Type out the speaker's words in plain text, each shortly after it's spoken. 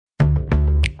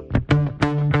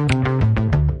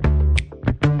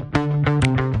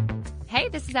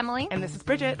is Emily. And this is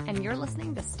Bridget. And you're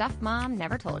listening to Stuff Mom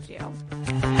Never Told You.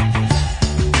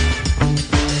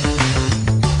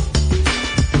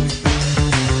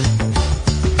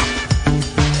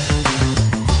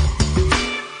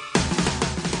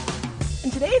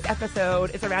 And today's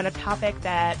episode is around a topic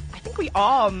that I think we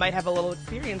all might have a little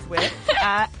experience with,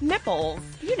 nipples.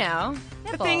 You know,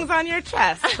 nipples. The things on your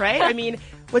chest, right? I mean,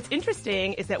 what's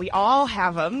interesting is that we all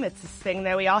have them. It's this thing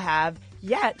that we all have.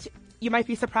 Yet, you might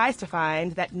be surprised to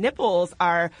find that nipples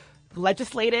are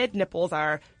legislated, nipples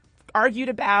are argued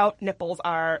about, nipples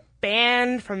are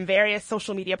banned from various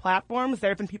social media platforms. There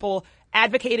have been people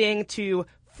advocating to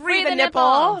free the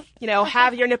nipple, you know,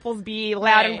 have your nipples be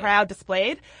loud and proud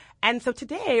displayed. And so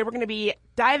today we're going to be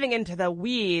diving into the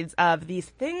weeds of these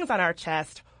things on our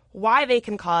chest, why they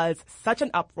can cause such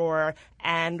an uproar,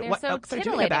 and what folks are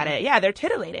doing about it. Yeah, they're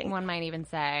titillating. One might even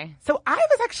say. So I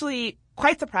was actually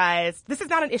quite surprised. This is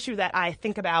not an issue that I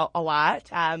think about a lot.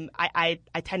 I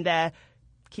tend to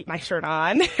keep my shirt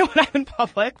on when I'm in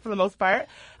public for the most part.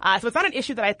 So it's not an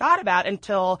issue that I thought about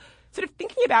until sort of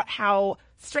thinking about how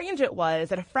strange it was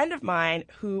that a friend of mine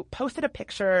who posted a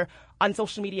picture on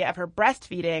social media of her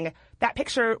breastfeeding, that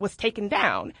picture was taken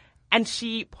down. And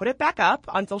she put it back up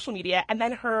on social media, and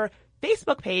then her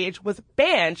Facebook page was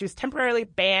banned. She was temporarily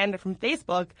banned from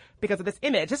Facebook because of this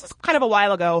image. This was kind of a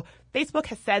while ago. Facebook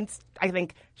has since, I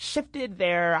think, shifted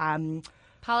their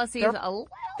policies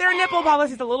their nipple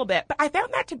policies a little bit. But I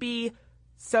found that to be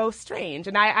so strange.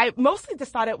 And I mostly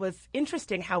just thought it was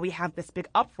interesting how we have this big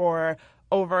uproar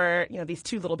over, you know, these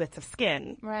two little bits of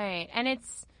skin. Right. And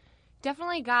it's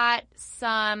definitely got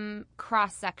some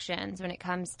cross sections when it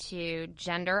comes to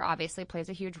gender. Obviously plays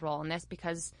a huge role in this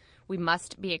because we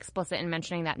must be explicit in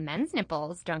mentioning that men's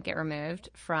nipples don't get removed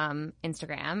from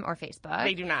Instagram or Facebook.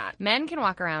 They do not. Men can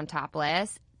walk around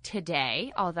topless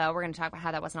today, although we're going to talk about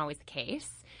how that wasn't always the case,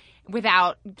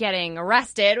 without getting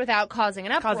arrested, without causing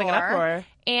an uproar.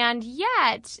 And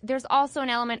yet, there's also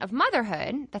an element of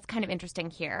motherhood that's kind of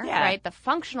interesting here, right? The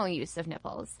functional use of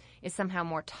nipples is somehow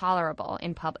more tolerable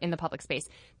in the public space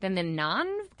than the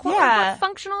non-quote-unquote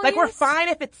functional use. Like, we're fine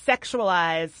if it's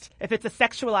sexualized. If it's a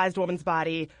sexualized woman's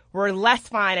body, we're less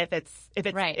fine if it's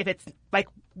like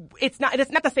it's not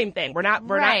the same thing. We're not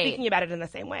thinking about it in the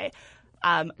same way.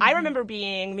 I remember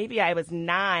maybe I was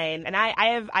 9, and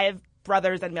I have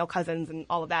brothers and male cousins and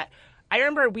all of that. I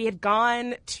remember we had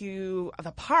gone to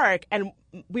the park, and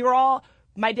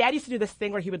my dad used to do this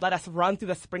thing where he would let us run through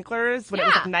the sprinklers when it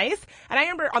was nice. And I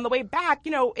remember on the way back,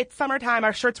 you know, it's summertime,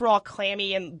 our shirts were all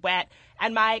clammy and wet,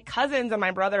 and my cousins and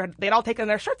my brother, they'd all taken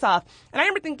their shirts off. And I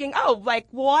remember thinking,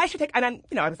 I should take, and then,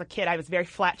 you know, I was a kid, I was very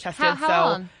flat-chested.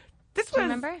 How old? This Do you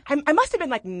remember? I must have been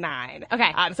like 9.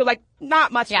 Okay. So like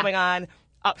not much going on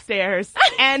upstairs.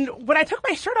 And when I took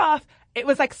my shirt off, it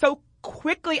was like so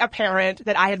quickly apparent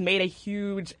that I had made a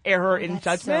huge error in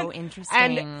judgment. So interesting.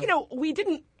 And, you know, we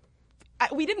didn't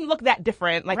look that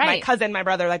different. Like my cousin, my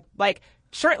brother, like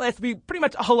shirtless, we pretty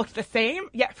much all looked the same.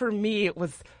 Yet for me, it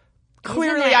was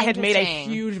clearly I had made a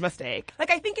huge mistake. Like,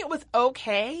 I think it was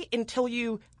okay until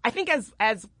I think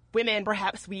as women,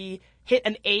 perhaps we hit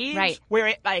an age where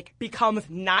it like becomes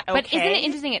not okay. But isn't it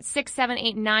interesting at 6, 7,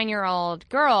 8, 9-year-old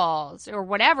girls or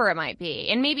whatever it might be,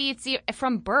 and maybe it's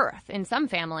from birth in some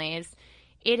families,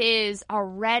 you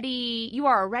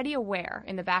are already aware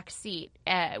in the back seat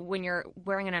when you're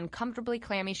wearing an uncomfortably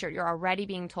clammy shirt, you're already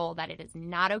being told that it is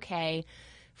not okay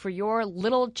for your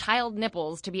little child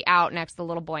nipples to be out next to the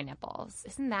little boy nipples.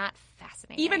 Isn't that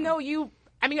fascinating? Even though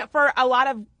for a lot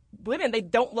of women, they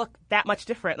don't look that much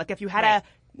different. Like if you had a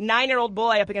 9-year-old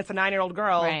boy up against a 9-year-old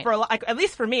girl, at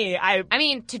least for me, I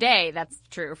mean, today that's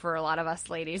true for a lot of us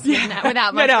ladies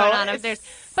without much going on upstairs.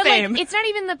 But same. Like, it's not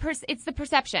even it's the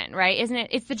perception, right? Isn't it?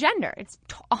 It's the gender. It's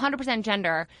 100%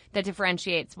 gender that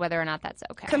differentiates whether or not that's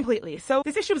okay. Completely. So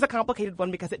this issue is a complicated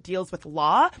one because it deals with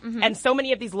law, and so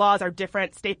many of these laws are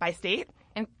different state by state.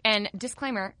 And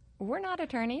disclaimer, we're not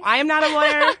attorneys. I am not a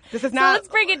lawyer. This is not. So let's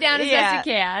break it down as best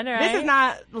you can. Right? This is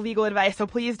not legal advice, so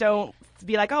please don't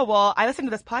be like, oh, well, I listened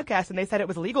to this podcast and they said it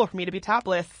was illegal for me to be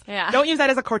topless. Yeah. Don't use that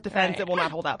as a court defense. It will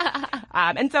not hold up.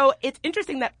 And so it's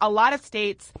interesting that a lot of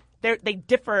states, they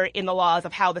differ in the laws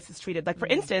of how this is treated. Like, for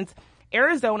instance,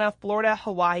 Arizona, Florida,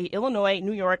 Hawaii, Illinois,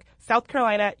 New York, South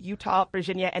Carolina, Utah,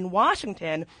 Virginia, and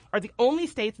Washington are the only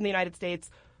states in the United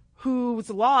States whose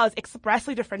laws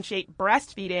expressly differentiate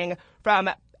breastfeeding from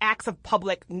acts of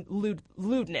public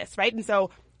lewdness, right? And so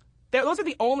those are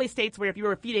the only states where if you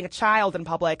were feeding a child in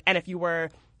public and if you were,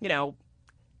 you know,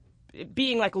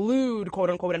 being like lewd, quote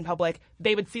unquote, in public,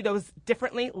 they would see those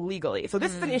differently legally. So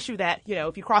this is an issue that, you know,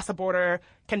 if you cross a border,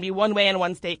 can be one way in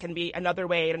one state, can be another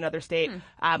way in another state.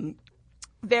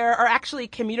 there are actually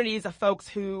communities of folks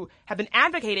who have been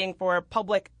advocating for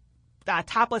public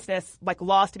toplessness, like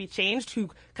laws to be changed, who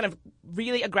kind of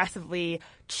really aggressively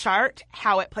chart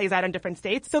how it plays out in different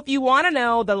states. So if you want to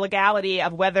know the legality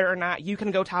of whether or not you can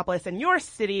go topless in your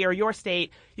city or your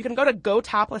state, you can go to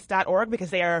gotopless.org, because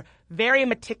they are very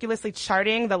meticulously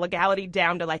charting the legality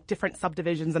down to like different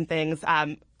subdivisions and things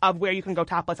of where you can go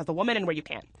topless as a woman and where you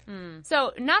can't.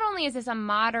 So not only is this a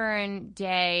modern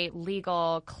day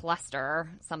legal cluster,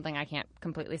 something I can't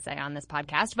completely say on this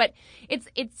podcast, but it's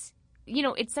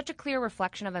it's such a clear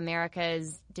reflection of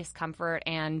America's discomfort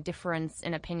and difference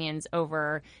in opinions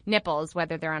over nipples,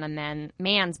 whether they're on a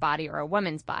man's body or a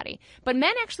woman's body. But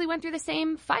men actually went through the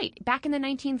same fight back in the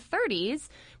 1930s,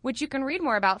 which you can read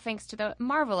more about thanks to the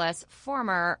marvelous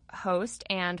former host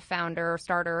and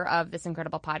starter of this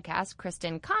incredible podcast,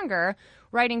 Kristen Conger,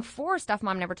 writing for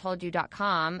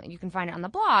StuffMomNeverToldYou.com. You can find it on the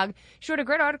blog. She wrote a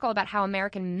great article about how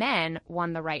American men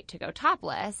won the right to go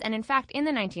topless. And in fact, in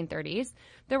the 1930s,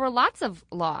 there were lots of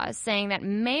laws saying that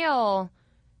male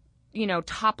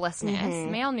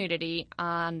toplessness, male nudity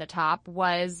on the top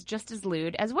was just as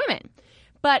lewd as women.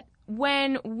 But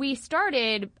when we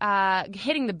started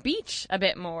hitting the beach a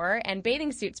bit more and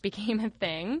bathing suits became a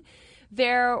thing,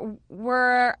 there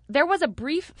was a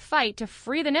brief fight to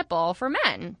free the nipple for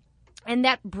men. And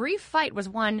that brief fight was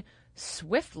won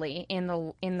swiftly in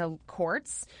the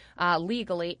courts,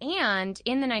 legally. And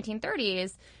in the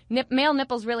 1930s, male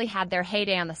nipples really had their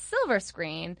heyday on the silver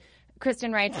screen.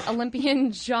 Kristen writes,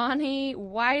 Olympian Johnny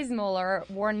Weissmuller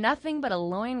wore nothing but a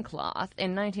loincloth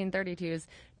in 1932's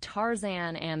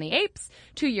Tarzan and the Apes.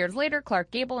 2 years later, Clark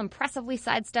Gable impressively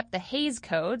sidestepped the Hays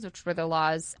Codes, which were the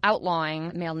laws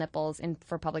outlawing male nipples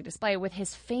for public display, with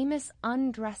his famous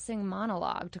undressing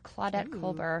monologue to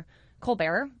Claudette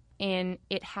Colbert in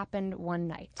It Happened One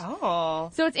Night.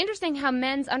 Oh. So it's interesting how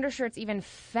men's undershirts even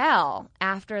fell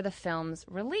after the film's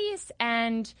release,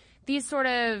 and these sort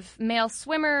of male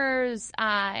swimmers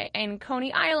in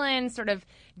Coney Island sort of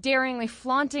daringly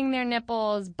flaunting their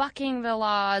nipples, bucking the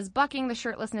laws, bucking the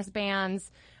shirtlessness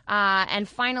bans, and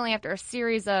finally, after a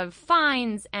series of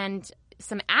fines and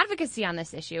some advocacy on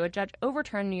this issue, a judge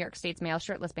overturned New York State's male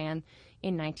shirtless ban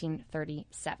in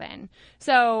 1937.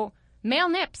 So male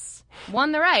nips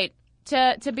won the right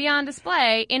to be on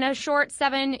display in a short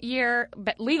 7-year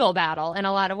legal battle in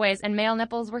a lot of ways, and male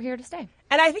nipples were here to stay.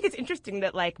 And I think it's interesting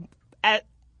that, like,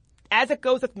 as it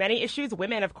goes with many issues,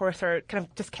 women, of course, are kind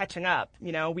of just catching up.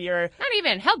 We are not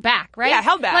even held back, right? Yeah,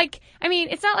 held back. Like, I mean,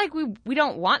 it's not like we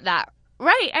don't want that,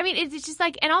 right? I mean, it's just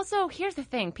like, and also, here's the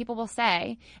thing: people will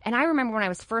say, and I remember when I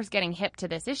was first getting hip to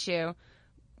this issue,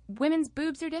 women's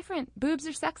boobs are different. Boobs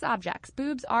are sex objects.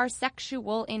 Boobs are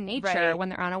sexual in nature when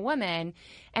they're on a woman,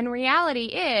 and reality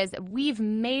is we've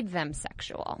made them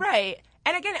sexual, right?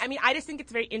 And again, I mean, I just think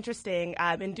it's very interesting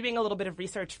in doing a little bit of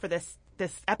research for this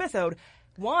episode.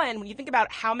 One, when you think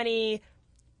about how many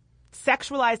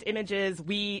sexualized images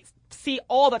we see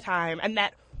all the time, and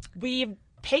that we've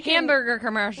taken hamburger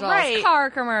commercials, car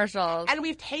commercials, and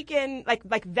we've taken like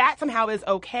that somehow is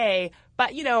okay.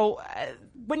 But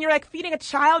when you're like feeding a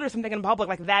child or something in public,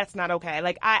 like that's not okay.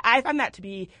 Like I find that to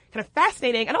be kind of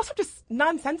fascinating and also just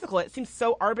nonsensical. It seems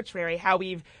so arbitrary how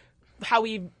we've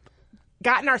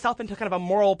gotten ourselves into kind of a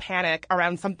moral panic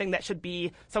around something that should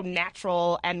be so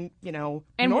natural and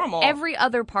normal. Every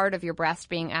other part of your breast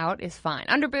being out is fine.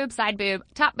 Under boob, side boob,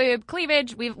 top boob,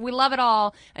 cleavage. We love it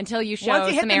all until you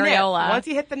show some areola. Once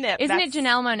you hit the nip. Isn't it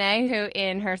Janelle Monáe who,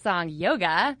 in her song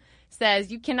Yoga,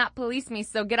 says, "You cannot police me,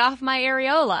 so get off my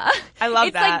areola"? I love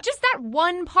it's that. It's like just that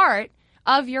one part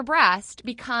of your breast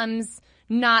becomes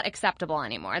not acceptable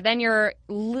anymore. Then you're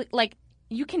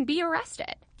you can be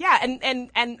arrested. Yeah,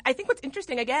 and I think what's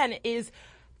interesting, again, is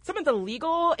some of the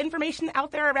legal information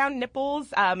out there around nipples.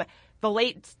 The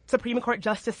late Supreme Court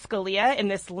Justice Scalia, in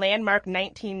this landmark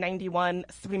 1991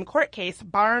 Supreme Court case,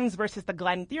 Barnes versus the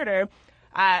Glenn Theater,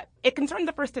 it concerned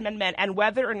the First Amendment and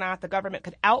whether or not the government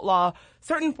could outlaw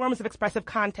certain forms of expressive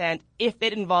content if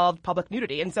it involved public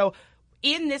nudity. And so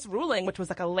in this ruling, which was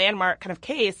like a landmark kind of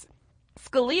case,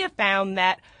 Scalia found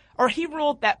that, or he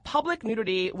ruled that public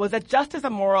nudity was just as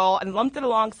immoral and lumped it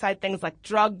alongside things like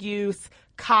drug use,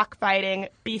 cockfighting,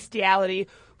 bestiality,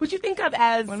 which you think of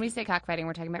as... When we say cockfighting,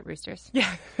 we're talking about roosters.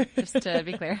 Yeah. Just to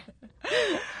be clear.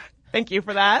 Thank you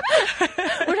for that.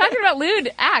 We're talking about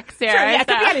lewd acts here. Sure, yeah,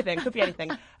 could be anything.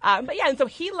 But yeah, and so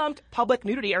he lumped public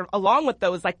nudity along with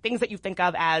those like things that you think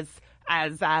of as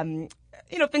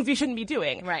things you shouldn't be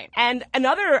doing. Right. And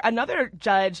another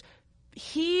judge,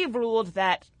 he ruled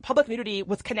that public nudity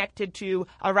was connected to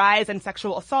a rise in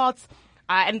sexual assaults,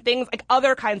 and things like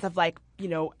other kinds of like,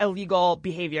 illegal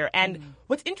behavior. And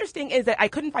what's interesting is that I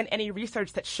couldn't find any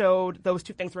research that showed those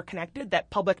two things were connected, that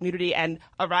public nudity and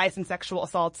a rise in sexual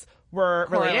assaults were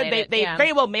related. They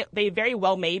very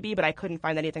well may be, but I couldn't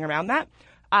find anything around that.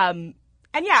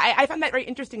 And yeah, I found that very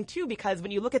interesting too, because when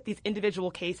you look at these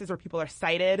individual cases where people are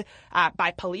cited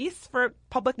by police for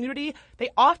public nudity,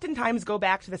 they oftentimes go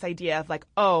back to this idea of like,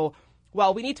 oh,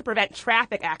 well, we need to prevent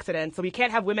traffic accidents, so we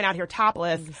can't have women out here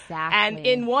topless. Exactly. And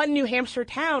in one New Hampshire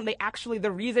town,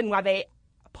 the reason why they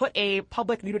put a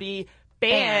public nudity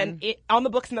ban on the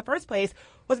books in the first place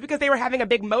was because they were having a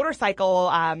big motorcycle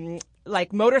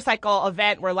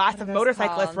event where lots of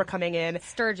motorcyclists were coming in.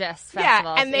 Sturgis festivals.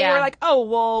 Yeah, and they were like, oh,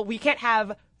 well, we can't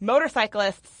have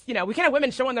motorcyclists, we can't have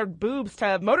women showing their boobs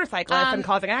to motorcyclists and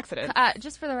causing accidents.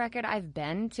 Just for the record, I've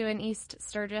been to an East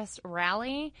Sturgis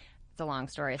rally. It's a long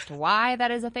story as to why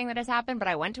that is a thing that has happened, but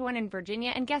I went to one in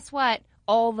Virginia, and guess what?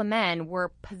 All the men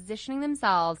were positioning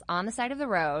themselves on the side of the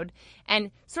road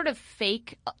and sort of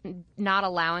fake not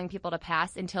allowing people to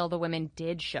pass until the women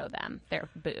did show them their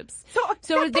boobs.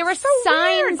 So there were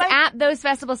signs at those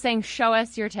festivals saying, show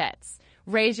us your tits,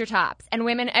 raise your tops, and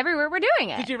women everywhere were doing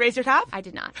it. Did you raise your top? I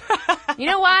did not. You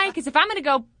know why? Because if I'm going to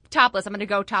go topless, I'm going to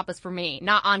go topless for me,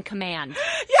 not on command.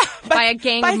 Yeah, by a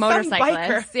gang of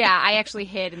motorcyclists. Yeah, I actually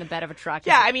hid in the bed of a truck.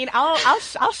 Yeah, I mean, I'll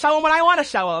show them when I want to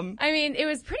show them. I mean, it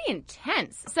was pretty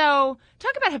intense. So,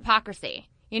 talk about hypocrisy.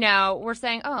 We're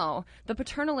saying, oh, the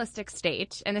paternalistic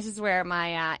state, and this is where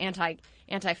my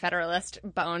anti-federalist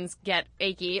bones get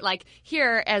achy. Like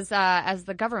here, as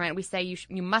the government, we say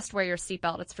you must wear your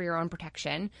seatbelt. It's for your own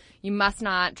protection. You must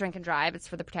not drink and drive. It's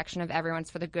for the protection of everyone.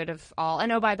 It's for the good of all.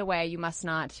 And oh, by the way, you must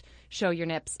not show your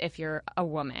nips if you're a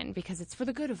woman, because it's for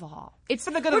the good of all. It's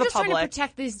for the good of the public. We're just trying to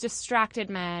protect these distracted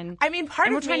men. I mean,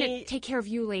 we're trying to take care of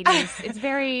you ladies. It's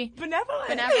very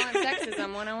benevolent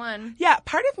sexism 101. Yeah,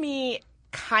 part of me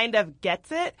kind of gets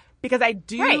it, because I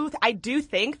do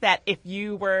think that if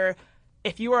you were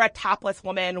a topless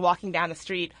woman walking down the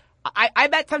street, I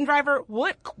bet some driver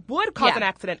would cause an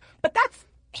accident. But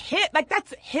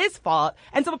that's his fault.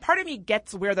 And so part of me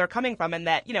gets where they're coming from, and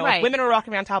that, if women were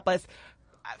walking around topless,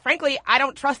 frankly, I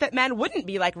don't trust that men wouldn't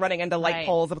be like running into light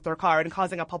poles with their car and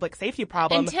causing a public safety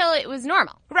problem. Until it was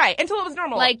normal. Right, until it was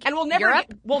normal. Like, and we'll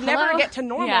never get to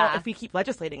normal if we keep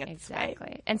legislating it this way.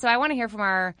 Exactly. And so I want to hear from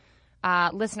our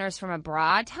listeners from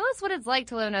abroad. Tell us what it's like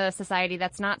to live in a society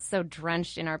that's not so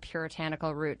drenched in our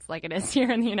puritanical roots like it is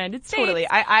here in the United States. Totally.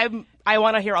 I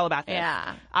want to hear all about this.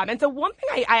 Yeah. And so one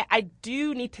thing I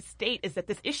do need to state is that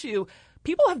this issue,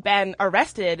 people have been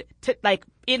arrested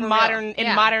in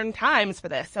modern times for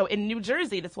this. So in New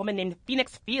Jersey, this woman named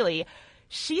Phoenix Feely,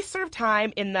 she served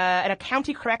time in a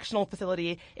county correctional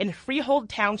facility in Freehold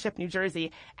Township, New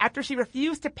Jersey, after she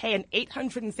refused to pay an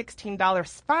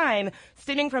 $816 fine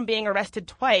stemming from being arrested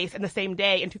twice in the same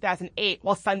day in 2008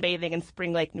 while sunbathing in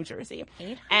Spring Lake, New Jersey.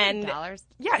 $800? And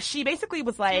yeah, she basically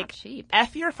was like,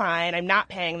 F your fine, I'm not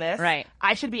paying this. Right.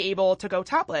 I should be able to go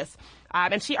topless.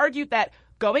 And she argued that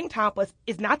going topless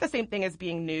is not the same thing as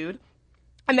being nude,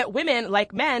 and that women,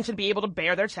 like men, should be able to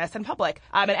bare their chests in public.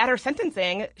 And at her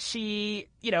sentencing, she,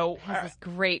 has this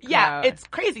great quote. Yeah, it's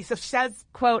crazy. So she says,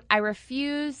 quote, "I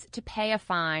refuse to pay a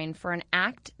fine for an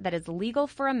act that is legal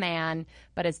for a man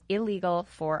but is illegal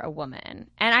for a woman."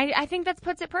 And I think that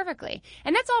puts it perfectly.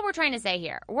 And that's all we're trying to say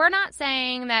here. We're not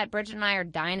saying that Bridget and I are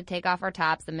dying to take off our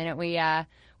tops the minute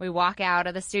we walk out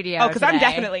of the studio. Oh, because I'm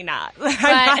definitely not.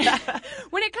 But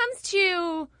when it comes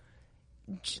to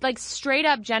straight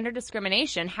up gender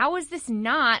discrimination, how is this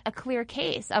not a clear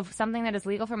case of something that is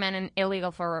legal for men and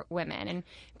illegal for women? And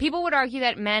people would argue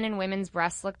that men and women's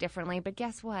breasts look differently, but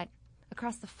guess what?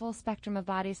 Across the full spectrum of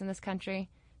bodies in this country,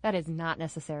 that is not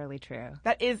necessarily true.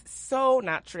 That is so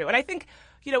not true. And I think,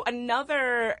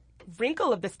 another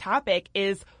wrinkle of this topic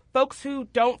is folks who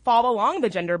don't fall along the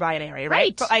gender binary,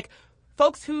 right? But,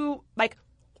 folks who,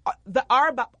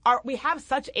 we have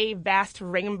such a vast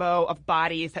rainbow of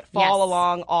bodies that fall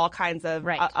along all kinds of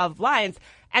of lines,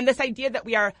 and this idea that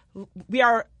we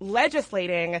are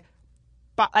legislating,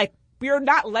 but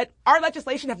our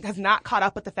legislation has not caught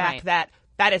up with the fact that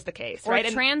is the case, or right?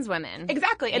 Trans women,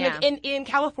 exactly. And in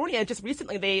California, just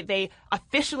recently, they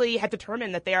officially had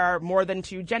determined that there are more than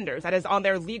two genders. That is a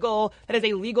legal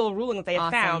ruling that they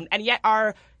have found, and yet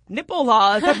our nipple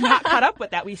laws have not caught up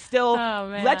with that. We still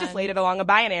legislated along a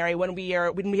binary when we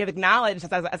have acknowledged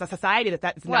as a society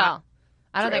that is not. Well,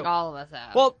 I don't true. think all of us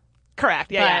have. Well,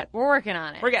 correct. Yeah, but we're working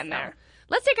on it. We're getting there.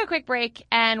 Let's take a quick break,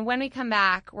 and when we come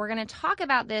back, we're going to talk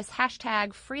about this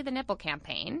hashtag Free the Nipple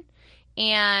campaign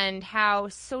and how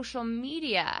social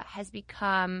media has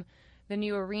become the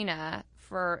new arena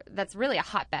that's really a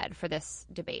hotbed for this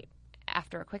debate.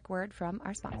 After a quick word from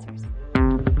our sponsors.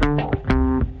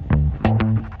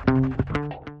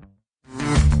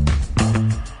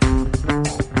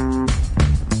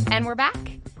 And we're back,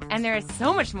 and there is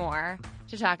so much more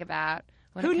to talk about.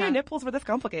 Who knew nipples were this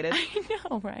complicated? I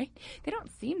know, right? They don't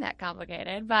seem that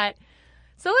complicated, but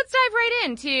so let's dive right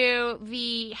into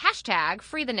the hashtag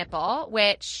Free the Nipple,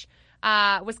 which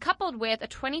was coupled with a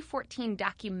 2014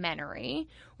 documentary,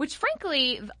 which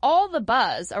frankly, all the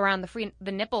buzz around the Free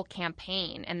the Nipple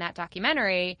campaign and that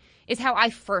documentary is how I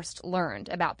first learned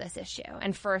about this issue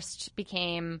and first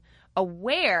became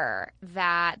aware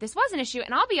that this was an issue.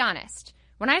 And I'll be honest,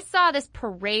 when I saw this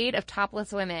parade of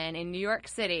topless women in New York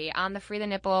City on the Free the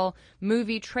Nipple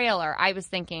movie trailer, I was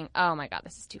thinking, oh my God,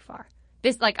 this is too far.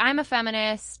 I'm a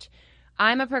feminist,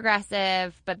 I'm a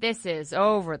progressive, but this is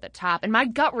over the top. And my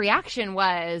gut reaction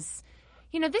was,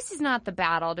 this is not the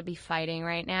battle to be fighting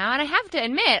right now. And I have to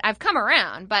admit, I've come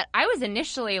around, but I was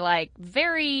initially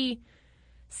very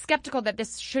skeptical that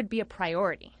this should be a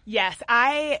priority. Yes,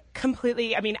 I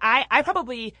completely,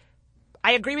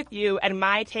 I agree with you, and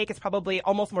my take is probably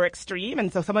almost more extreme,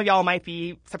 and so some of y'all might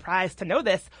be surprised to know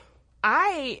this.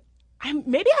 I'm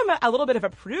a little bit of a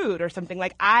prude or something.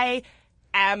 I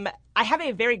have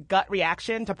a very gut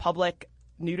reaction to public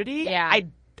nudity. Yeah.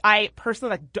 I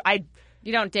personally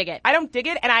You don't dig it. I don't dig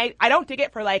it, and I don't dig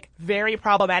it for very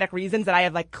problematic reasons that I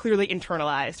have clearly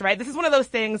internalized. Right. This is one of those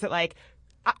things that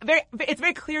it's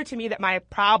very clear to me that my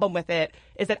problem with it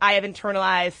is that I have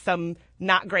internalized some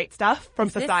not great stuff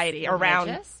from society around.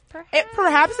 Perhaps? It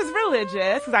perhaps is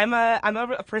religious because I'm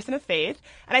a person of faith,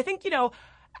 and I think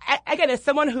again, as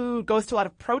someone who goes to a lot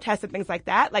of protests and things like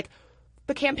that,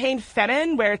 the campaign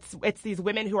Femin, where it's these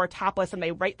women who are topless and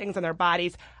they write things on their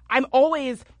bodies,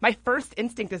 my first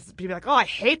instinct is to be like, oh, I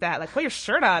hate that. Put your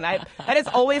shirt on. That is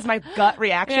always my gut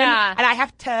reaction. Yeah. And I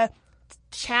have to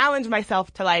challenge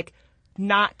myself to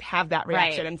not have that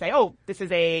reaction and say, oh, this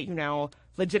is a,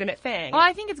 legitimate thing. Well,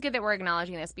 I think it's good that we're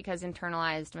acknowledging this because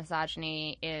internalized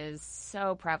misogyny is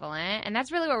so prevalent. And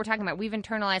that's really what we're talking about. We've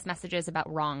internalized messages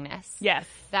about wrongness. Yes.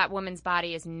 That woman's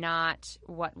body is not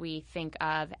what we think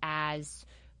of as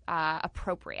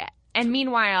appropriate. And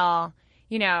meanwhile,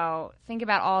 think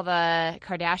about all the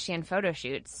Kardashian photo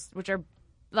shoots, which are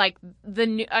the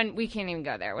new, and we can't even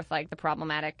go there with the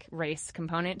problematic race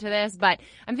component to this, but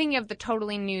I'm thinking of the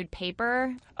totally nude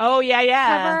paper. Oh, yeah.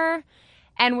 Cover.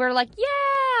 And we're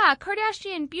yeah,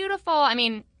 Kardashian, beautiful.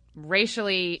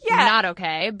 Racially not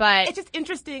okay, but it's just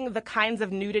interesting the kinds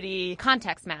of nudity.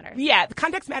 Context matters. Yeah, the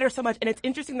context matters so much, and it's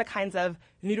interesting the kinds of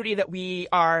nudity that we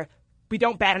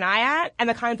don't bat an eye at, and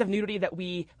the kinds of nudity that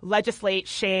we legislate,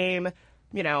 shame.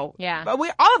 Yeah. But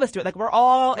all of us do it. We're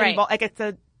all involved.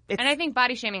 And I think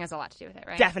body shaming has a lot to do with it,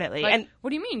 right? Definitely. And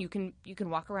what do you mean? You can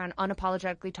walk around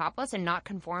unapologetically topless and not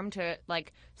conform to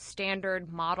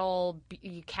standard model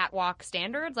catwalk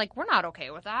standards? We're not okay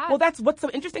with that. Well, that's what's so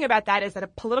interesting about that is that a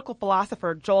political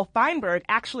philosopher, Joel Feinberg,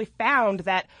 actually found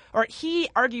that, or he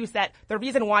argues that the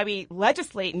reason why we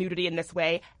legislate nudity in this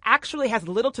way actually has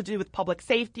little to do with public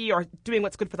safety or doing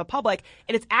what's good for the public.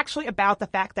 And it's actually about the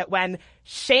fact that when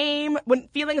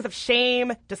feelings of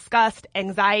shame, disgust,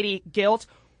 anxiety, guilt,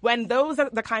 when those are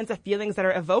the kinds of feelings that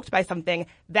are evoked by something,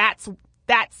 that's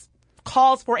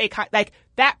calls for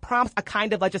that prompts a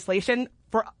kind of legislation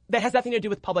that has nothing to do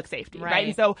with public safety, right?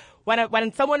 And so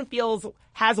when someone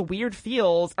has weird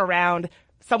feels around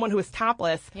someone who is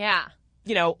topless,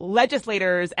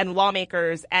 legislators and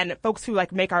lawmakers and folks who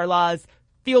make our laws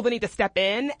feel the need to step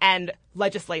in and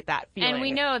legislate that feeling. And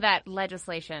we know that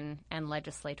legislation and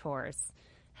legislators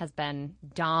has been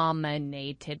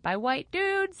dominated by white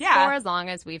dudes for as long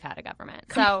as we've had a government.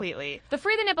 Completely. So the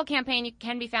Free the Nipple campaign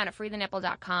can be found at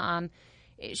freethenipple.com.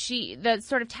 The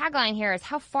sort of tagline here is,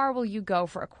 how far will you go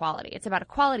for equality? It's about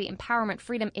equality, empowerment,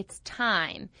 freedom. It's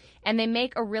time. And they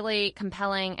make a really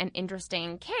compelling and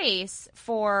interesting case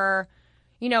for,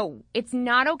 it's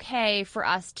not okay for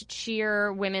us to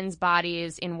cheer women's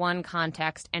bodies in one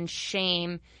context and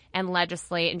shame and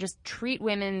legislate and just treat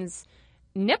women's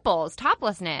nipples,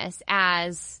 toplessness,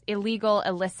 as illegal,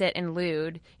 illicit, and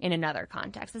lewd in another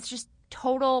context. It's just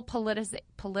total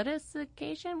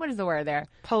politicization? What is the word there?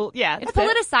 It's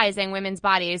politicizing women's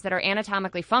bodies that are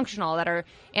anatomically functional, that are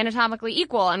anatomically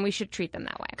equal, and we should treat them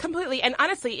that way. Completely. And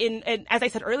honestly, as I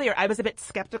said earlier, I was a bit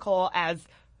skeptical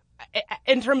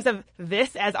in terms of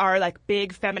this as our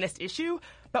big feminist issue.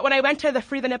 But when I went to the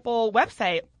Free the Nipple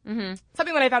website,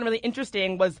 something that I found really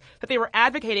interesting was that they were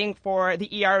advocating for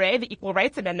the ERA, the Equal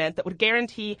Rights Amendment, that would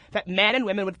guarantee that men and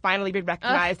women would finally be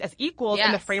recognized as equals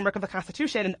in the framework of the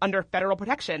Constitution and under federal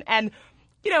protection. And,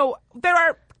 there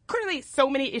are clearly so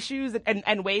many issues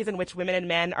and ways in which women and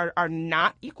men are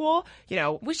not equal. You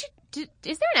know, we should.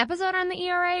 Is there an episode on the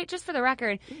ERA? Just for the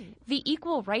record, the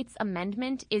Equal Rights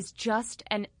Amendment is just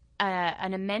an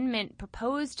amendment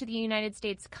proposed to the United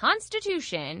States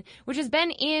Constitution, which has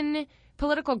been in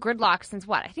political gridlock since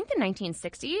what? I think the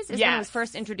 1960s is when it was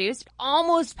first introduced.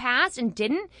 Almost passed and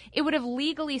didn't. It would have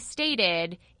legally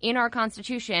stated in our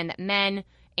Constitution that men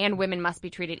and women must be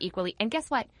treated equally. And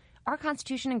guess what? Our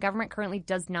Constitution and government currently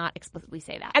does not explicitly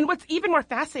say that. And what's even more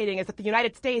fascinating is that the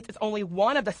United States is only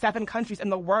one of the 7 countries in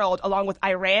the world, along with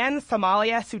Iran,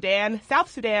 Somalia, Sudan,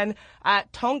 South Sudan,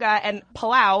 Tonga, and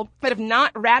Palau, that have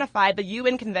not ratified the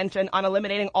UN Convention on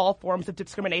Eliminating All Forms of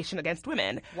Discrimination Against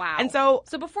Women. Wow. And so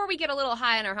before we get a little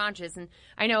high on our haunches, and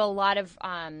I know a lot of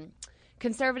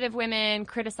conservative women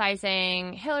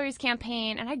criticizing Hillary's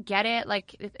campaign, and I get it.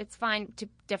 Like, it's fine to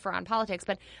differ on politics,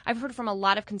 but I've heard from a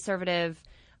lot of conservative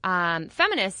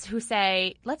feminists who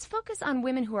say, let's focus on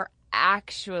women who are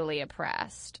actually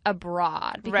oppressed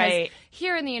abroad. Because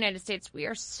here in the United States, we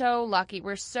are so lucky.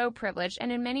 We're so privileged.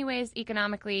 And in many ways,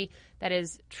 economically, that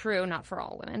is true. Not for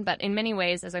all women, but in many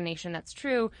ways, as a nation, that's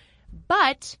true.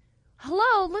 But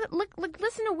hello, look,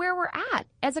 listen to where we're at.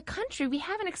 As a country, we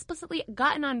haven't explicitly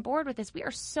gotten on board with this. We are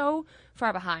so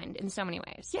far behind in so many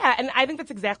ways. Yeah, and I think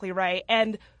that's exactly right.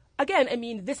 And again, I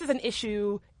mean, this is an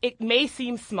issue, it may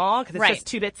seem small because it's just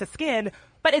 2 bits of skin,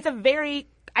 but it's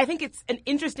I think it's an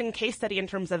interesting case study in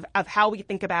terms of how we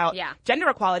think about gender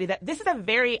equality, that this is a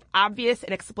very obvious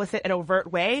and explicit and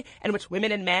overt way in which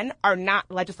women and men are not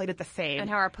legislated the same. And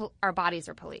how our bodies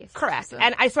are policed. Correct. So,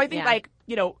 and I think like,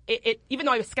 you know, it even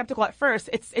though I was skeptical at first,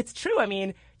 it's true. I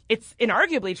mean, it's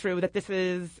inarguably true that this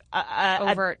is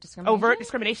overt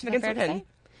discrimination against women.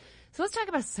 So let's talk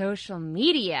about social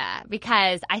media,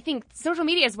 because I think social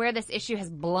media is where this issue has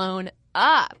blown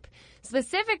up,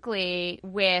 specifically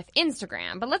with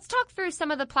Instagram. But let's talk through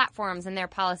some of the platforms and their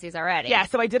policies already. Yeah,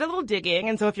 so I did a little digging.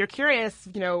 And so if you're curious,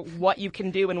 you know, what you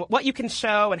can do and what you can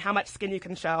show and how much skin you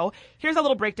can show, here's a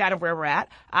little breakdown of where we're at.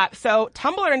 So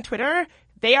Tumblr and Twitter,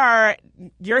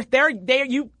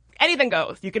 anything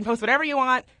goes. You can post whatever you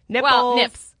want. Nipples. Well,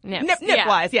 nips.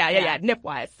 Nip-wise. Yeah.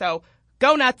 Nip-wise. So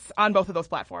go nuts on both of those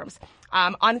platforms.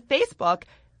 On Facebook,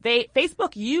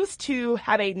 Facebook used to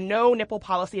have a no nipple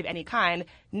policy of any kind.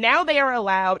 Now they are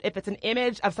allowed if it's an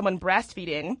image of someone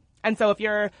breastfeeding. And so if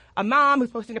you're a mom who's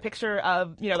posting a picture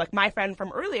of, you know, like my friend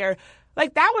from earlier,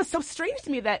 like that was so strange to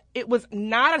me that it was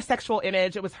not a sexual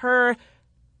image. It was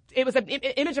an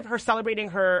image of her celebrating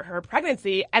her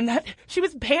pregnancy, and that she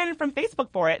was banned from Facebook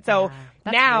for it. So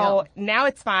now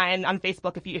it's fine on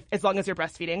Facebook as long as you're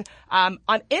breastfeeding. On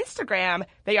Instagram,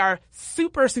 they are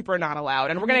super, super not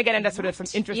allowed, and we're going to get into sort of some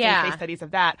interesting case studies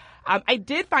of that. I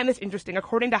did find this interesting.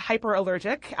 According to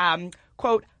Hyperallergic,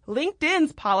 quote,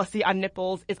 LinkedIn's policy on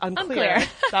nipples is unclear.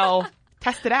 So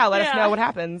test it out. Let us know what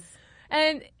happens.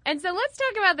 And so let's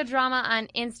talk about the drama on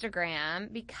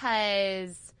Instagram,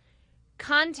 because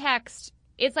context,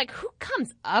 it's like, who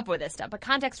comes up with this stuff? But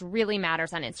context really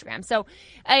matters on Instagram. So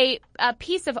a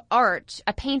piece of art,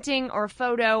 a painting or a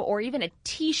photo or even a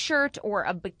T-shirt or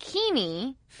a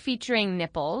bikini featuring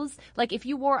nipples, like if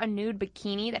you wore a nude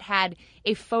bikini that had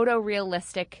a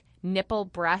photorealistic nipple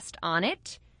breast on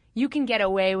it, you can get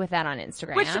away with that on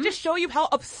Instagram. Which should just show you how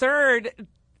absurd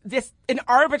and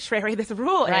arbitrary this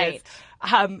rule is.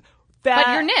 But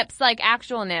your nips, like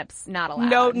actual nips, not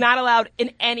allowed. No, not allowed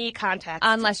in any context.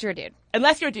 Unless you're a dude.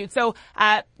 Unless you're a dude. So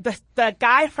the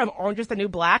guy from Orange is the New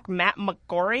Black, Matt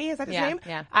McGorry, is that his name?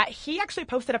 Yeah. He actually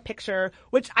posted a picture,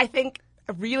 which I think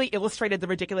really illustrated the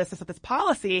ridiculousness of this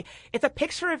policy. It's a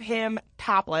picture of him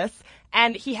topless,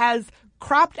 and he has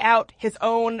cropped out his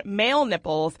own male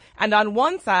nipples, and on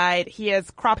one side he has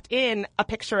cropped in a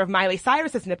picture of Miley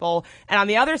Cyrus's nipple, and on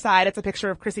the other side it's a picture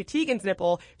of Chrissy Teigen's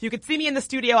nipple. If you could see me in the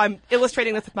studio, I'm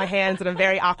illustrating this with my hands in a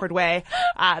very awkward way.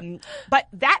 But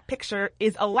that picture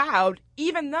is allowed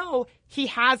even though he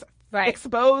has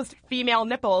exposed female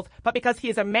nipples, but because he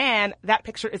is a man, that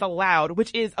picture is allowed,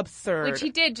 which is absurd. Which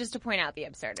he did just to point out the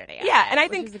absurdity. And I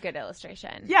think which is a good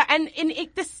illustration. Yeah, and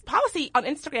this policy on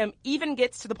Instagram even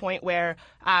gets to the point where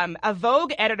a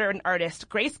Vogue editor and artist,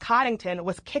 Grace Coddington,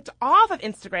 was kicked off of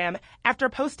Instagram after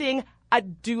posting a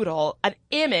doodle, an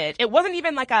image. It wasn't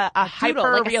even like a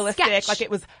hyper realistic, like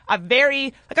it was a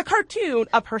very like a cartoon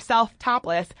of herself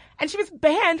topless, and she was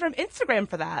banned from Instagram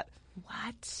for that.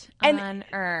 What on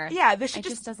earth? Yeah, this should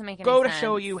just doesn't make any go sense. to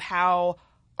show you how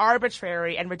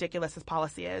arbitrary and ridiculous this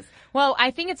policy is. Well,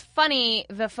 I think it's funny,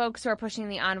 the folks who are pushing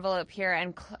the envelope here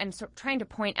and trying to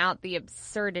point out the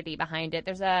absurdity behind it.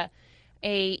 There's a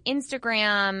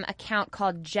Instagram account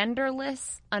called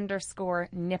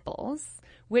genderless_nipples,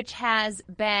 which has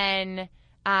been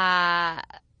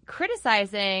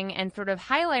criticizing and sort of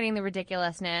highlighting the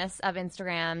ridiculousness of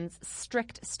Instagram's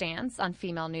strict stance on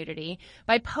female nudity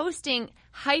by posting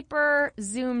hyper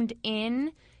zoomed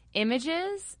in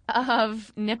images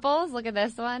of nipples. Look at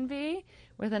this one, B,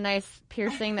 with a nice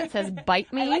piercing that says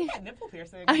 "bite me." I like that nipple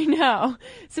piercing. I know.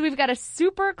 So we've got a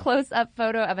super close-up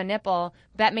photo of a nipple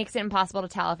that makes it impossible to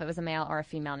tell if it was a male or a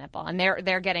female nipple, and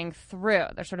they're getting through.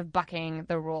 They're sort of bucking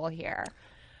the rule here.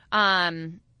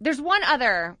 There's one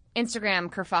other Instagram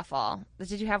kerfuffle.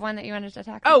 Did you have one that you wanted to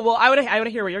tackle? Oh, well, I want to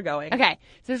hear where you're going. Okay.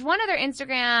 So there's one other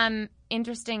Instagram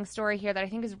interesting story here that I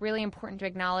think is really important to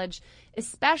acknowledge,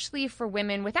 especially for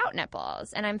women without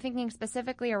nipples. And I'm thinking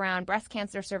specifically around breast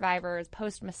cancer survivors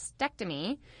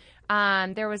post-mastectomy.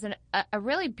 There was a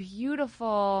really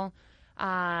beautiful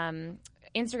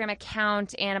Instagram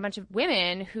account and a bunch of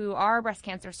women who are breast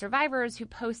cancer survivors who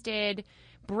posted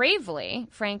bravely,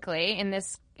 frankly, in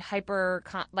this hyper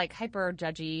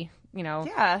judgy,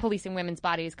 policing women's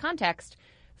bodies context,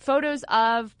 photos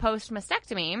of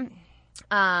post-mastectomy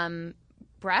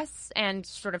breasts and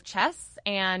sort of chests.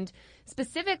 And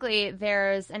specifically,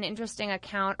 there's an interesting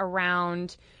account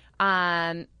around,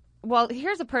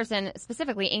 here's a person,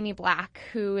 specifically Amy Black,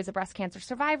 who is a breast cancer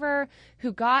survivor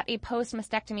who got a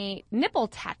post-mastectomy nipple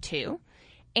tattoo.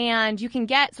 And you can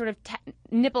get sort of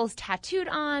nipples tattooed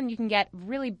on. You can get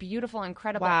really beautiful,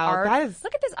 incredible art.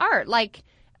 Look at this art.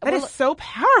 That is so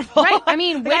powerful. Right? I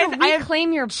mean, way to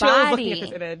reclaim your body. Looking at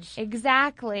this image.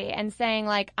 Exactly. And saying,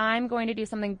 I'm going to do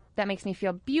something that makes me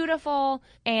feel beautiful,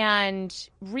 and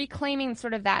reclaiming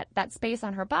sort of that space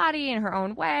on her body in her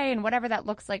own way, and whatever that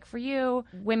looks like for you.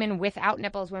 Women without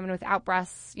nipples, women without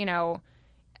breasts,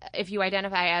 if you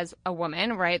identify as a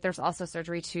woman, right, there's also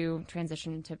surgery to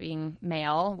transition to being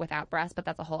male without breasts, but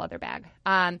that's a whole other bag.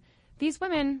 These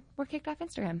women were kicked off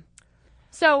Instagram.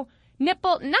 So not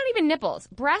even nipples,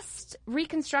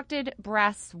 reconstructed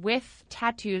breasts with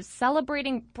tattoos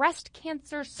celebrating breast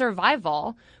cancer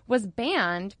survival was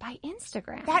banned by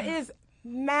Instagram. That is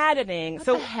maddening. What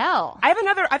the hell? I have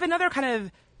another kind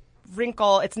of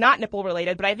wrinkle. It's not nipple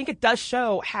related, but I think it does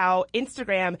show how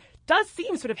Instagram does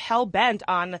seem sort of hell-bent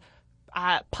on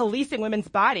policing women's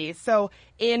bodies. So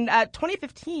in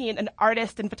 2015, an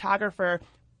artist and photographer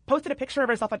posted a picture of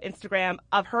herself on Instagram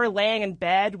of her laying in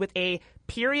bed with a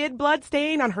period blood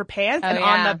stain on her pants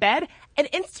on the bed. And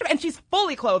she's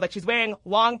fully clothed. She's wearing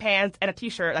long pants and a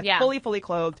T-shirt. Fully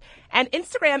clothed. And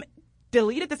Instagram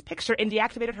deleted this picture and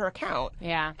deactivated her account.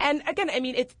 Yeah. And again, I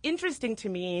mean, it's interesting to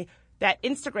me that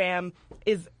Instagram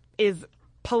is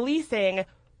policing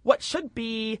what should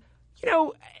be,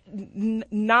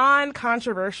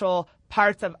 non-controversial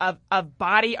parts of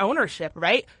body ownership,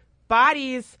 right?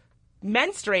 Bodies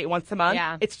menstruate once a month.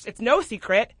 Yeah. It's no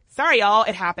secret. Sorry, y'all,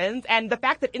 it happens. And the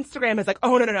fact that Instagram is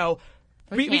oh, no,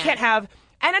 we can't have.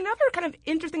 And another kind of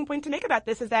interesting point to make about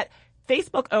this is that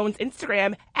Facebook owns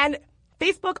Instagram, and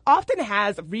Facebook often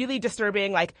has really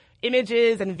disturbing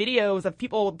images and videos of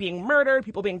people being murdered,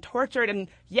 people being tortured, and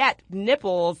yet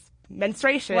nipples,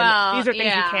 menstruation, these are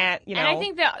things you can't, And I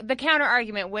think the counter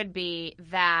argument would be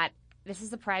that this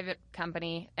is a private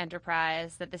company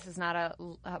enterprise, that this is not a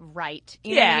right.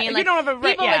 You know what I mean? You don't have a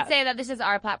right. People would say that this is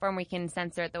our platform, we can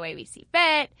censor it the way we see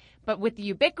fit, but with the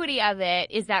ubiquity of it,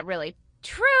 is that really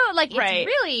true?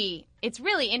 It's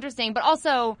really interesting, but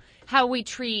also how we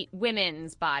treat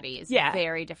women's bodies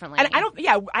very differently. And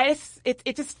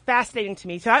it's just fascinating to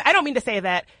me. So I don't mean to say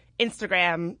that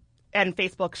Instagram and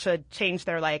Facebook should change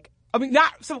their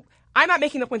I'm not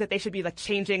making the point that they should be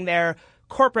changing their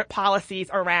corporate policies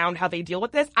around how they deal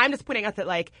with this. I'm just pointing out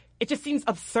that it just seems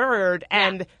absurd,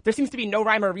 and there seems to be no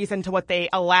rhyme or reason to what they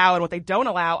allow and what they don't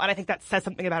allow. And I think that says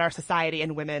something about our society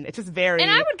and women. It's just very.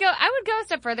 And I would go a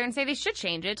step further and say they should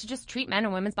change it to just treat men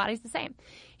and women's bodies the same.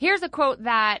 Here's a quote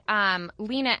that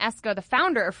Lena Esco, the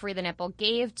founder of Free the Nipple,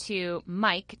 gave to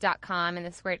Mike.com in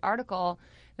this great article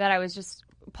that I was just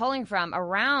pulling from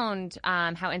around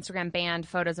how Instagram banned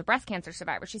photos of breast cancer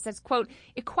survivors. She says, quote,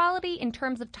 "Equality in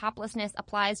terms of toplessness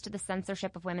applies to the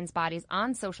censorship of women's bodies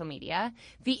on social media,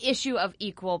 the issue of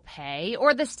equal pay,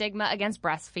 or the stigma against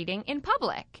breastfeeding in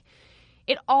public.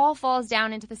 It all falls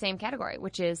down into the same category,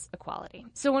 which is equality.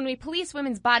 So when we police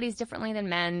women's bodies differently than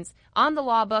men's on the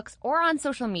law books or on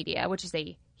social media, which is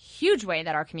a huge way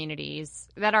that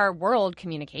our world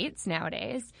communicates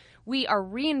nowadays, we are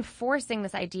reinforcing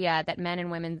this idea that men and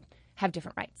women have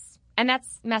different rights. And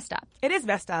that's messed up. It is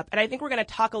messed up. And I think we're going to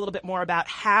talk a little bit more about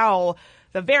how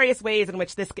the various ways in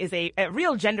which this is a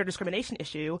real gender discrimination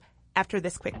issue after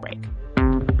this quick break.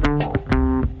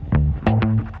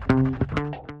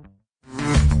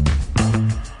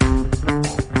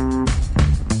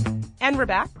 And we're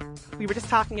back. We were just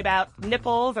talking about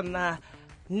nipples and the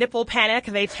nipple panic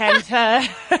they tend to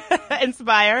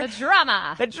inspire.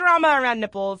 The drama around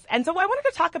nipples. And so I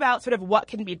wanted to talk about sort of what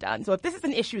can be done. So if this is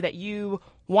an issue that you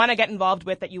want to get involved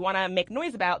with, that you want to make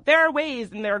noise about, there are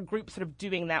ways and there are groups sort of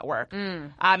doing that work.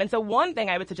 And so one thing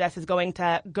I would suggest is going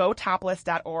to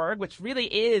gotopless.org, which really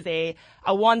is a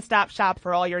one-stop shop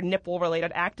for all your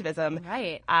nipple-related activism.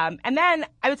 Right. And then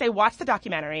I would say watch the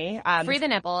documentary. Free the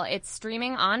Nipple. It's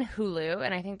streaming on Hulu,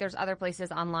 and I think there's other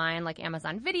places online like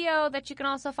Amazon Video that you can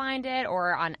also find it,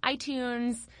 or on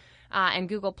iTunes and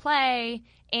Google Play.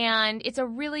 And it's a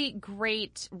really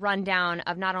great rundown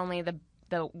of not only the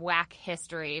whack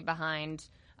history behind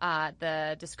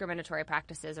the discriminatory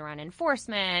practices around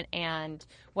enforcement and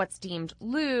what's deemed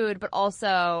lewd, but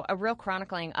also a real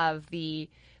chronicling of the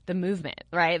movement,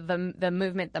 right? The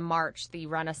movement, the march, the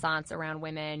renaissance around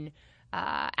women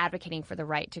advocating for the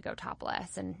right to go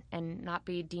topless and not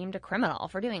be deemed a criminal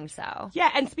for doing so.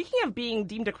 Yeah, and speaking of being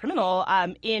deemed a criminal,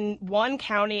 in one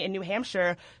county in New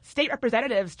Hampshire, state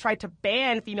representatives tried to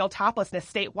ban female toplessness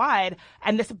statewide,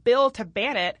 and this bill to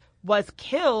ban it was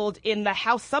killed in the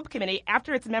House subcommittee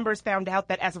after its members found out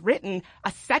that, as written,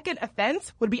 a second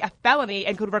offense would be a felony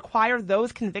and could require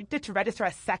those convicted to register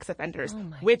as sex offenders,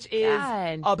 which is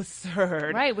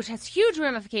absurd. Right, which has huge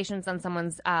ramifications on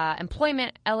someone's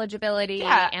employment eligibility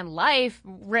and life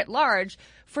writ large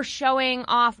for showing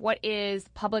off what is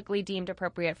publicly deemed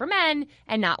appropriate for men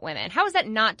and not women. How is that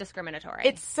not discriminatory?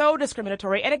 It's so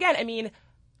discriminatory. And again, I mean,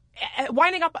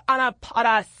 winding up on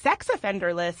a sex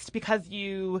offender list because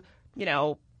you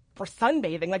know, for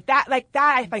sunbathing, like that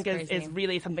I think is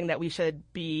really something that we should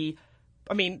be.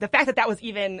 I mean, the fact that was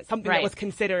even something that was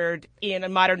considered in a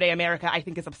modern day America, I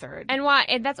think is absurd.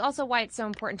 And that's also why it's so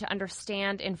important to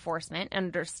understand enforcement,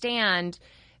 understand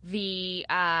the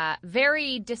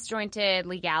very disjointed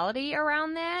legality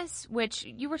around this, which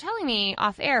you were telling me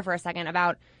off air for a second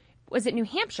about. Was it New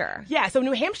Hampshire? Yeah, so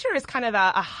New Hampshire is kind of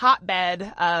a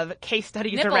hotbed of case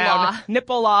studies nipple around law.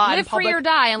 Nipple law. Live and free or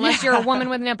die unless you're a woman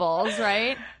with nipples,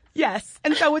 right? Yes.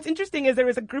 And so what's interesting is there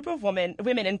was a group of women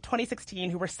in 2016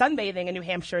 who were sunbathing in New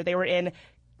Hampshire. They were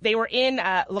in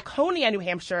Laconia, New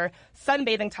Hampshire,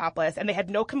 sunbathing topless, and they had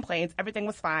no complaints. Everything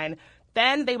was fine.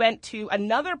 Then they went to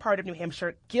another part of New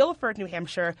Hampshire, Guilford, New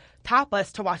Hampshire,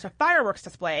 topless to watch a fireworks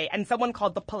display, and someone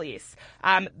called the police.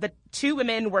 The two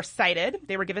women were cited.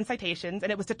 They were given citations, and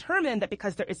it was determined that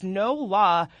because there is no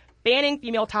law banning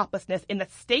female toplessness in the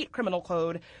state criminal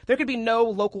code, there could be no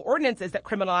local ordinances that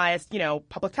criminalized,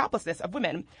 public toplessness of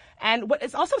women. And what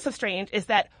is also so strange is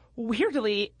that,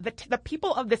 weirdly, the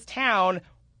people of this town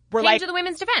were came to the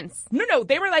women's defense. No.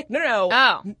 They were like, no.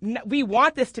 Oh. We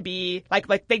want this to be, like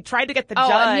they tried to get the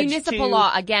judge a municipal law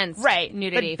against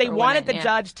nudity They wanted women, the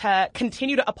judge to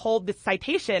continue to uphold this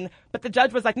citation, but the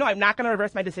judge was like, no, I'm not going to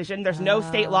reverse my decision. There's no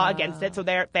state law against it, so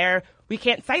we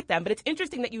can't cite them. But it's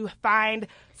interesting that you find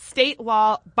state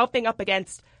law bumping up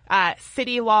against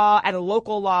city law and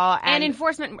local law. And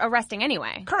enforcement arresting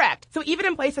anyway. Correct. So even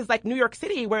in places like New York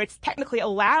City, where it's technically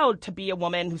allowed to be a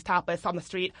woman who's topless on the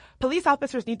street, police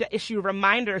officers need to issue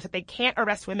reminders that they can't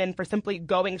arrest women for simply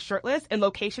going shirtless in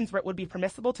locations where it would be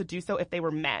permissible to do so if they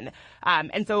were men.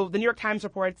 And so the New York Times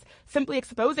reports simply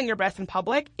exposing your breasts in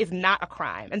public is not a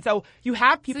crime. And so you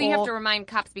have people... So you have to remind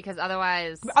cops because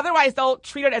otherwise... Otherwise, they'll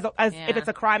treat it as if it's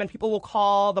a crime, and people will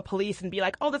call the police and be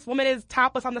like, oh, this woman is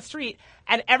topless on the street.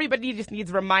 And everybody just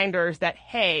needs reminders that,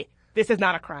 hey, this is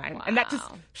not a crime. Wow. And that just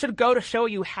should go to show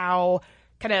you how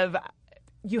kind of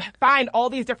you find all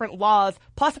these different laws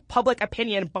plus public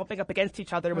opinion bumping up against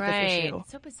each other with this issue.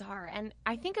 It's so bizarre. And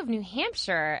I think of New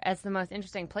Hampshire as the most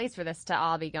interesting place for this to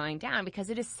all be going down because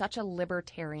it is such a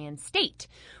libertarian state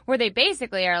where they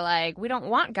basically are like, we don't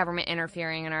want government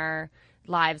interfering in our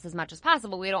lives as much as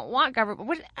possible. We don't want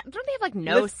government. Don't they have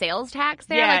no sales tax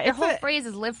there? Yeah, their whole phrase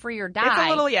is live free or die. It's a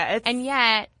little, and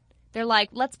yet they're like,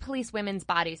 let's police women's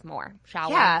bodies more, shall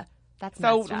we? Yeah. That's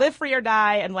so messed up. Live free or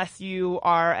die unless you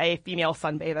are a female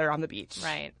sunbather on the beach.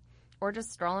 Right. Or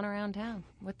just strolling around town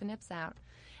with the nips out.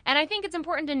 And I think it's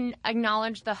important to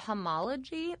acknowledge the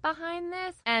homology behind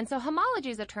this. And so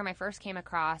homology is a term I first came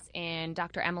across in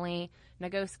Dr. Emily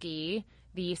Nagoski,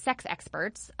 the sex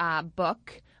expert's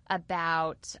book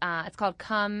about, it's called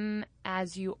Come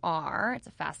As You Are. It's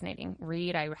a fascinating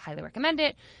read. I highly recommend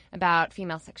it, about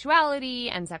female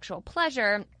sexuality and sexual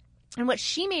pleasure. And what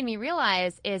she made me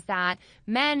realize is that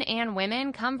men and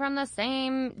women come from the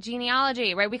same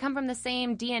genealogy, right? We come from the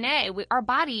same DNA. Our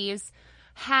bodies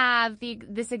have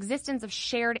this existence of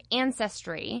shared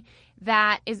ancestry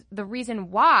that is the reason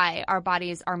why our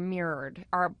bodies are mirrored.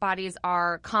 Our bodies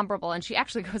are comparable. And she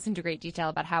actually goes into great detail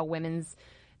about how women's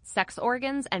sex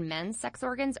organs and men's sex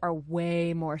organs are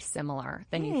way more similar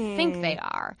than you think they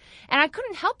are. And I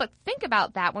couldn't help but think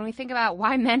about that when we think about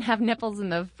why men have nipples in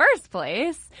the first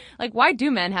place. Like, why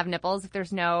do men have nipples if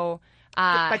there's no,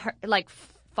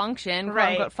 function, quote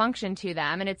unquote, function to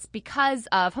them? And it's because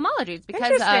of homology. It's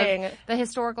because of the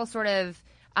historical sort of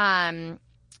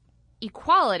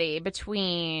equality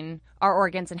between our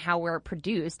organs and how we're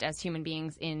produced as human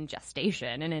beings in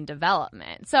gestation and in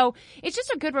development. So it's just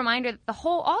a good reminder that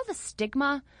all the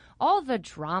stigma, all the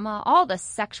drama, all the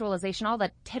sexualization, all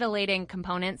the titillating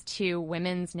components to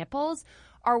women's nipples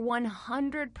are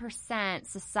 100%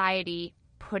 society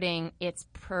putting its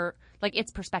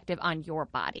perspective on your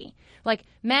body. Like,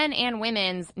 men and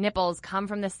women's nipples come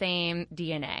from the same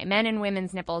DNA. Men and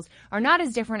women's nipples are not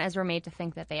as different as we're made to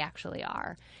think that they actually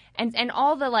are. And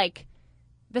all the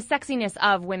sexiness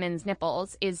of women's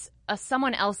nipples is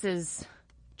someone else's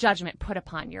judgment put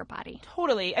upon your body.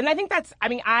 Totally. And I think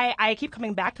I keep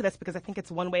coming back to this because I think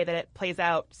it's one way that it plays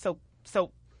out so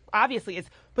obviously is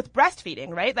with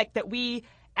breastfeeding, right? Like, that we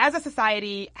as a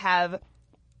society have,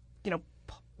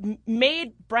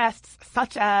 made breasts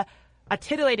such a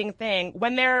titillating thing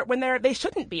when they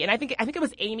shouldn't be. And I think it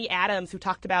was Amy Adams who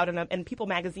talked about in People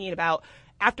magazine about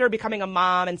after becoming a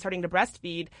mom and starting to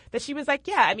breastfeed that she was like,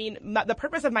 the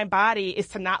purpose of my body is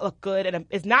to not look good and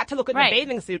is not to look good in a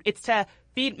bathing suit. It's to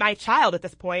feed my child at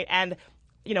this point. And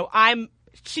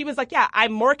she was like,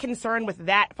 I'm more concerned with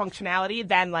that functionality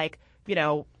than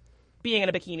being in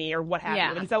a bikini or what have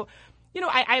you. And so,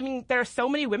 there are so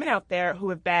many women out there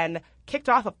who have been kicked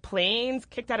off of planes,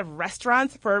 kicked out of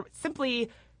restaurants for simply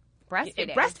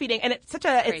breastfeeding. And it's such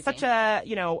a,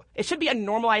 it should be a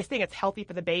normalized thing. It's healthy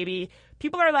for the baby.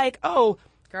 People are like, oh,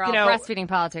 girl, breastfeeding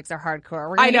politics are hardcore.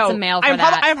 We're going to get some mail for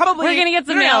that. We're going to get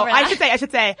some mail for that. I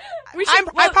should say.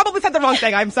 I probably said the wrong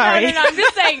thing. I'm sorry. No, I'm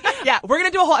just saying. Yeah, we're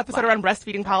going to do a whole episode around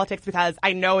breastfeeding politics because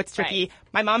I know it's tricky. Right.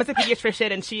 My mom is a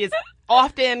pediatrician and she is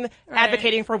often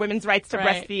advocating for women's rights to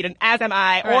breastfeed, and as am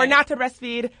I, or not to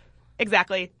breastfeed.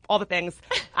 Exactly. All the things.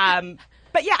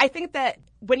 But yeah, I think that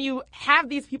when you have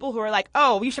these people who are like,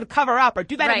 oh, we should cover up or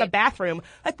do that in the bathroom,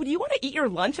 like, would you want to eat your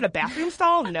lunch in a bathroom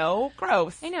stall? No.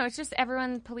 Gross. I know. It's just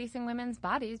everyone policing women's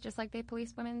bodies just like they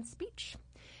police women's speech.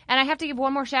 And I have to give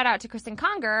one more shout out to Kristen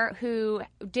Conger, who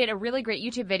did a really great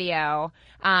YouTube video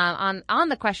on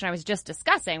the question I was just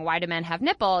discussing, why do men have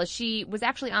nipples? She was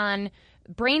actually on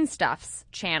Brain Stuff's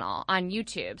channel on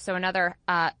YouTube. So another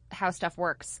How Stuff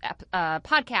Works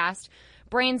podcast.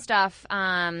 Brain Stuff,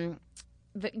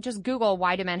 just Google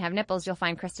why do men have nipples. You'll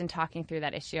find Kristen talking through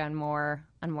that issue on more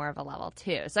of a level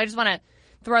too. So I just want to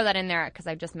throw that in there because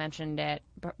I just mentioned it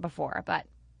before. But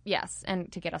yes,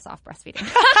 and to get us off breastfeeding.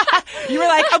 You were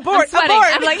like, abort.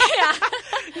 I'm like, yeah.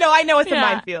 No, I know it's a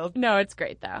minefield. No, it's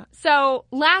great though. So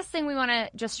last thing we want to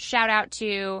just shout out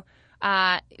to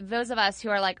those of us who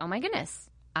are like, oh my goodness,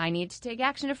 I need to take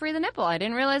action to free the nipple. I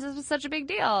didn't realize this was such a big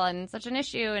deal and such an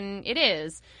issue, and it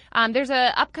is. There's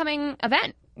an upcoming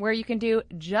event where you can do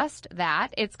just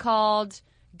that. It's called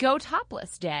Go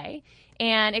Topless Day,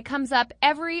 and it comes up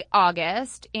every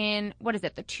August in,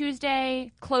 the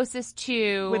Tuesday closest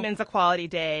to Women's Equality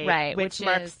Day, right, which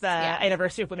marks the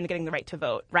anniversary of women getting the right to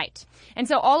vote. Right. And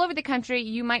so all over the country,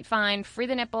 you might find Free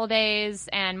the Nipple days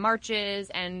and marches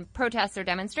and protests or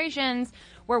demonstrations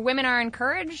where women are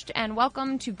encouraged and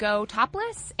welcome to go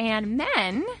topless, and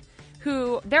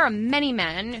there are many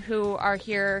men who are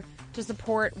here to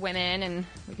support women, and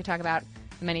we could talk about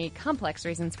many complex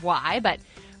reasons why, but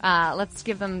let's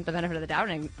give them the benefit of the doubt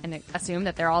and assume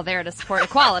that they're all there to support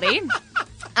equality.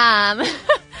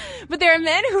 But there are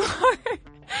men who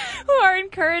are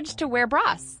encouraged to wear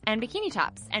bras and bikini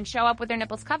tops and show up with their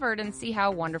nipples covered and see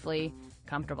how wonderfully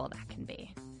comfortable that can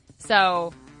be.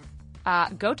 So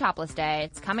Go Topless Day.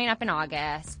 It's coming up in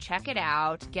August. Check it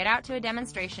out. Get out to a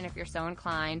demonstration if you're so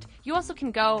inclined. You also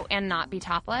can go and not be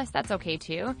topless. That's okay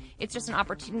too. It's just an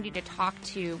opportunity to talk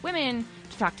to women,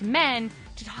 to talk to men,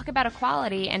 to talk about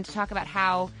equality, and to talk about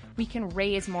how we can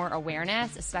raise more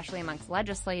awareness, especially amongst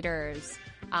legislators,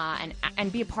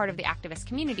 and be a part of the activist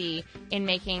community in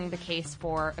making the case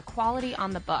for equality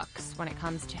on the books when it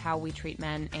comes to how we treat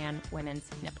men and women's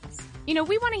nipples. We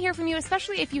want to hear from you,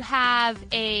 especially if you have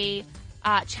a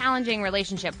challenging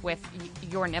relationship with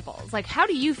your nipples. Like, how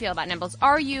do you feel about nipples?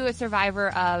 Are you a survivor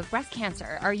of breast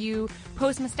cancer? Are you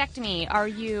post-mastectomy? Are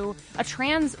you a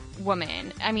trans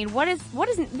woman? I mean, what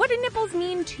do nipples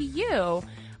mean to you?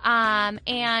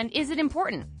 And is it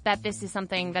important that this is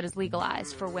something that is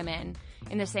legalized for women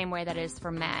in the same way that it is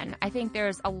for men? I think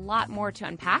there's a lot more to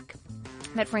unpack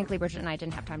that frankly Bridget and I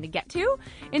didn't have time to get to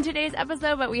in today's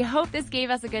episode, but we hope this gave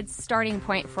us a good starting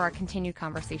point for our continued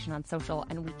conversation on social,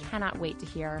 and we cannot wait to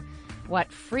hear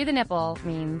what Free the Nipple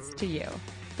means to you.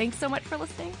 Thanks so much for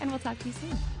listening, and we'll talk to you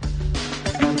soon.